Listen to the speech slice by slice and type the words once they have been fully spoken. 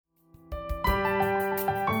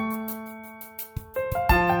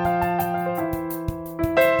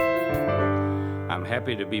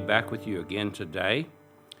happy to be back with you again today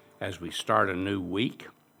as we start a new week.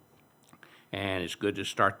 And it's good to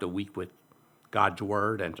start the week with God's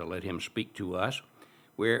Word and to let Him speak to us.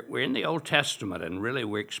 We're in the Old Testament, and really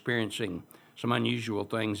we're experiencing some unusual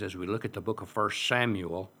things as we look at the book of 1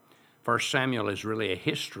 Samuel. 1 Samuel is really a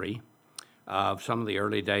history of some of the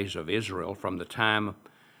early days of Israel, from the time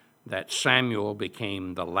that Samuel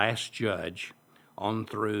became the last judge on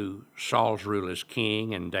through Saul's rule as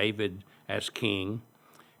king and David as king.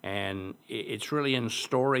 And it's really in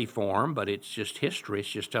story form, but it's just history. It's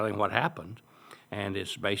just telling what happened. And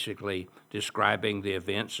it's basically describing the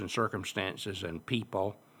events and circumstances and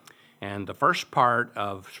people. And the first part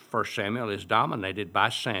of 1 Samuel is dominated by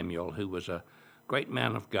Samuel, who was a great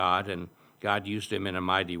man of God, and God used him in a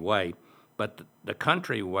mighty way. But the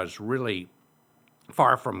country was really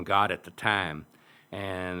far from God at the time.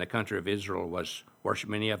 And the country of Israel was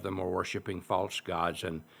many of them were worshiping false gods.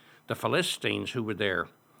 And the Philistines, who were their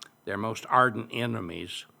most ardent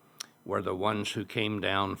enemies, were the ones who came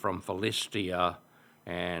down from Philistia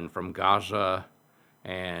and from Gaza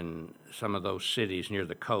and some of those cities near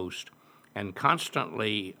the coast, and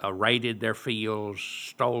constantly raided their fields,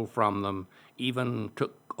 stole from them, even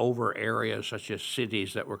took over areas such as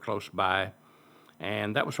cities that were close by.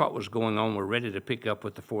 And that was what was going on. We're ready to pick up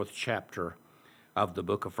with the 4th chapter of the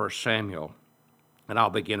book of 1 Samuel. And I'll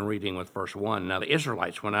begin reading with verse 1. Now the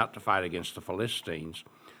Israelites went out to fight against the Philistines.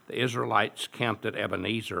 The Israelites camped at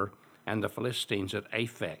Ebenezer, and the Philistines at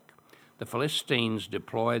Aphek. The Philistines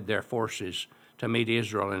deployed their forces to meet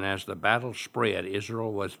Israel, and as the battle spread,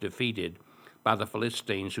 Israel was defeated by the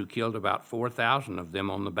Philistines, who killed about 4,000 of them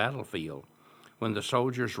on the battlefield. When the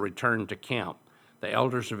soldiers returned to camp, the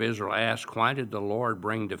elders of Israel asked, "Why did the Lord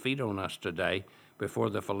bring defeat on us today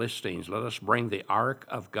before the Philistines? Let us bring the ark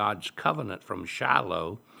of God's covenant from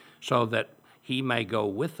Shiloh, so that he may go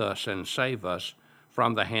with us and save us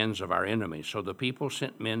from the hands of our enemies." So the people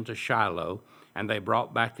sent men to Shiloh, and they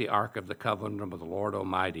brought back the ark of the covenant of the Lord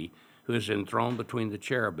Almighty, who is enthroned between the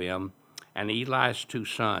cherubim. And Eli's 2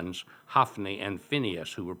 sons, Hophni and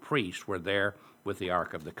Phinehas, who were priests, were there with the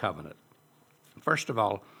ark of the covenant. First of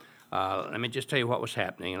all, let me just tell you what was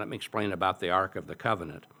happening, and let me explain about the ark of the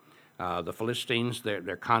covenant. The Philistines,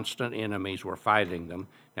 their constant enemies, were fighting them.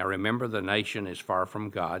 Now remember, the nation is far from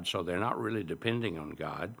God, so they're not really depending on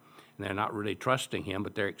God, and they're not really trusting Him,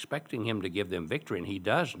 but they're expecting Him to give them victory, and He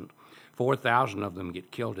doesn't. 4,000 of them get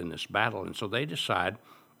killed in this battle, and so they decide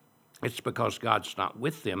it's because God's not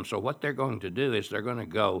with them. So what they're going to do is they're going to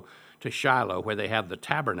go to Shiloh, where they have the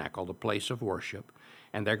tabernacle, the place of worship,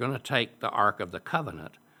 and they're going to take the Ark of the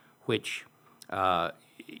Covenant, which,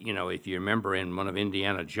 if you remember in one of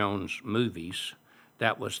Indiana Jones' movies,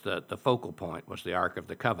 that was the focal point, was the Ark of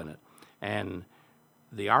the Covenant. And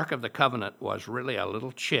the Ark of the Covenant was really a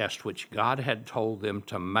little chest which God had told them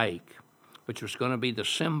to make, which was going to be the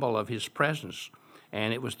symbol of His presence.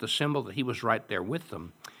 And it was the symbol that He was right there with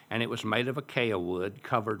them. And it was made of acacia wood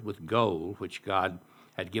covered with gold, which God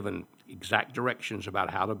had given exact directions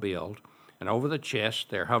about how to build. And over the chest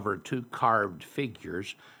there hovered 2 carved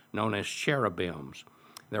figures known as cherubims.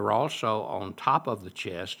 There were also, on top of the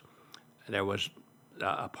chest, there was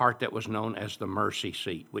a part that was known as the mercy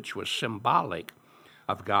seat, which was symbolic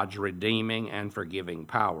of God's redeeming and forgiving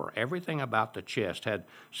power. Everything about the chest had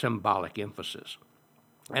symbolic emphasis.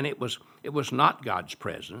 And it was not God's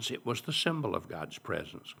presence, it was the symbol of God's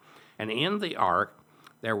presence. And in the ark,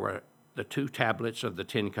 there were the 2 tablets of the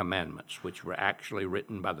 10 Commandments, which were actually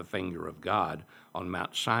written by the finger of God on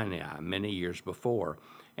Mount Sinai many years before.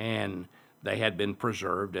 And they had been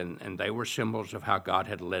preserved, and they were symbols of how God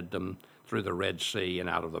had led them through the Red Sea and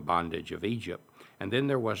out of the bondage of Egypt. And then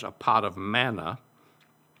there was a pot of manna,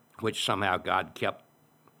 which somehow God kept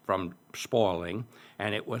from spoiling,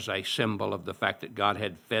 and it was a symbol of the fact that God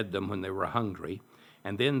had fed them when they were hungry.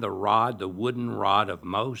 And then the wooden rod of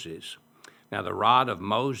Moses. Now, the rod of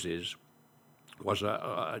Moses was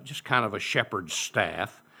just kind of a shepherd's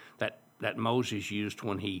staff that Moses used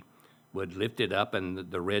when he would lift it up, and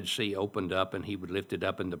the Red Sea opened up, and he would lift it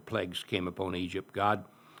up, and the plagues came upon Egypt. God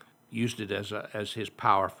used it as his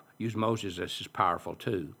power, used Moses as his powerful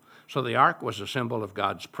tool. So the ark was a symbol of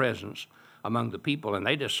God's presence among the people, and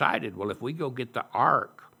they decided, well, if we go get the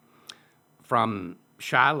ark from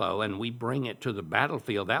Shiloh and we bring it to the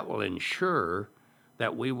battlefield, that will ensure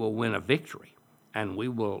that we will win a victory, and we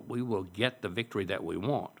will get the victory that we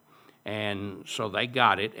want. And so they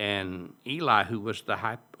got it, and Eli, who was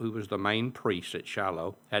the main priest at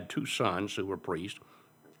Shiloh, had 2 sons who were priests.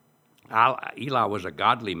 Eli was a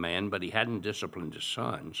godly man, but he hadn't disciplined his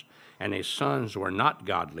sons, and his sons were not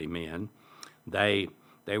godly men. They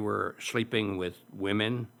were sleeping with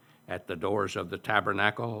women at the doors of the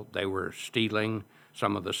tabernacle. They were stealing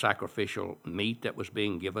some of the sacrificial meat that was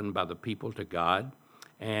being given by the people to God.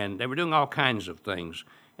 And they were doing all kinds of things.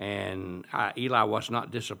 And Eli was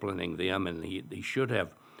not disciplining them, and he should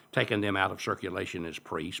have taken them out of circulation as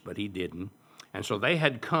priests, but he didn't. And so they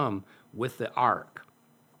had come with the ark.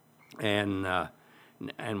 And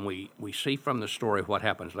we see from the story what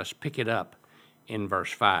happens. Let's pick it up in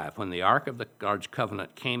verse 5. When the ark of the God's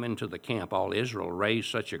covenant came into the camp, all Israel raised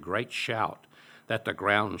such a great shout that the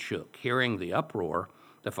ground shook. Hearing the uproar,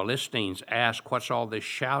 the Philistines asked, "What's all this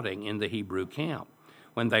shouting in the Hebrew camp?"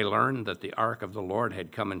 When they learned that the ark of the Lord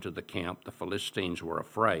had come into the camp, the Philistines were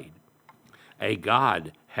afraid. "A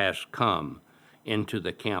god has come into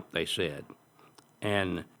the camp," they said.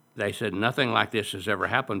 And they said, "Nothing like this has ever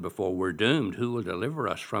happened before. We're doomed. Who will deliver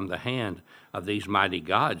us from the hand of these mighty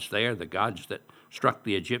gods? They are the gods that struck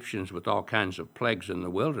the Egyptians with all kinds of plagues in the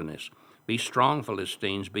wilderness. Be strong,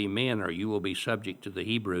 Philistines, be men, or you will be subject to the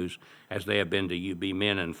Hebrews as they have been to you. Be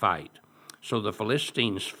men and fight." So the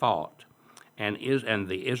Philistines fought, and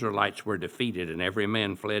the Israelites were defeated, and every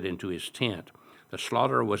man fled into his tent. The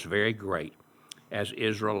slaughter was very great, as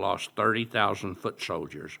Israel lost 30,000 foot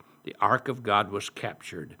soldiers. The ark of God was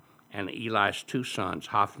captured, and Eli's two sons,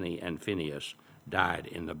 Hophni and Phinehas, died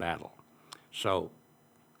in the battle. So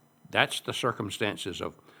that's the circumstances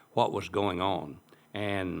of what was going on,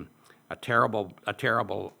 and a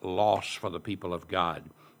terrible loss for the people of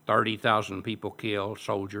God. 30,000 people killed,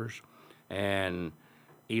 soldiers, and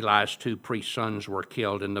Eli's two priest sons were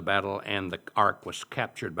killed in the battle, and the ark was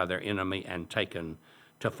captured by their enemy and taken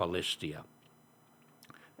to Philistia.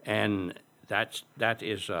 And that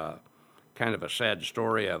is kind of a sad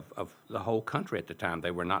story of the whole country at the time.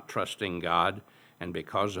 They were not trusting God, and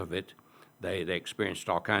because of it, they experienced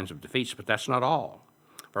all kinds of defeats. But that's not all.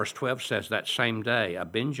 Verse 12 says, that same day, a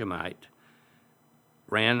Benjamite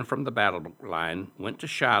ran from the battle line, went to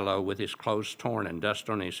Shiloh with his clothes torn and dust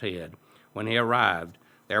on his head. When he arrived,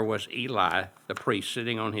 there was Eli, the priest,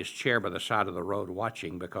 sitting on his chair by the side of the road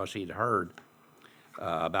watching, because he'd heard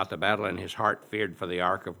about the battle, and his heart feared for the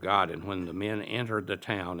ark of God. And when the men entered the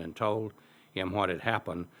town and told him what had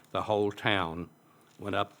happened, the whole town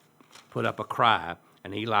put up a cry.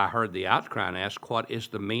 And Eli heard the outcry and asked, "What is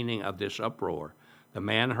the meaning of this uproar?" The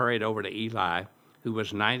man hurried over to Eli, who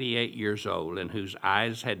was 98 years old and whose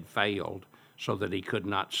eyes had failed so that he could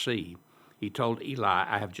not see. He told Eli,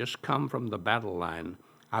 "I have just come from the battle line.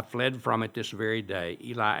 I fled from it this very day."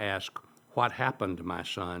 Eli asked, "What happened, my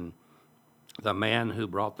son?" The man who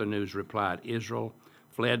brought the news replied, "Israel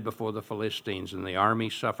fled before the Philistines, and the army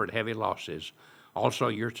suffered heavy losses. Also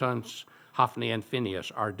your sons Hophni and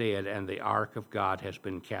Phinehas are dead, and the ark of God has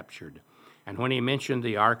been captured." And when he mentioned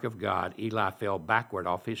the ark of God, Eli fell backward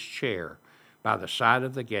off his chair by the side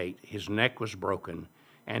of the gate. His neck was broken,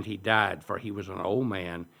 and he died, for he was an old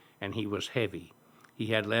man, and he was heavy. He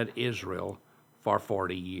had led Israel for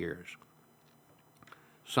 40 years.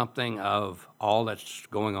 Something of all that's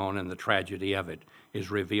going on and the tragedy of it is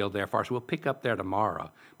revealed there for us. We'll pick up there tomorrow.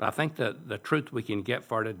 But I think that the truth we can get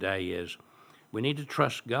for today is we need to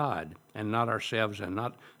trust God and not ourselves, and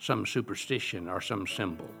not some superstition or some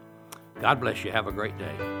symbol. God bless you. Have a great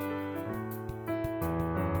day.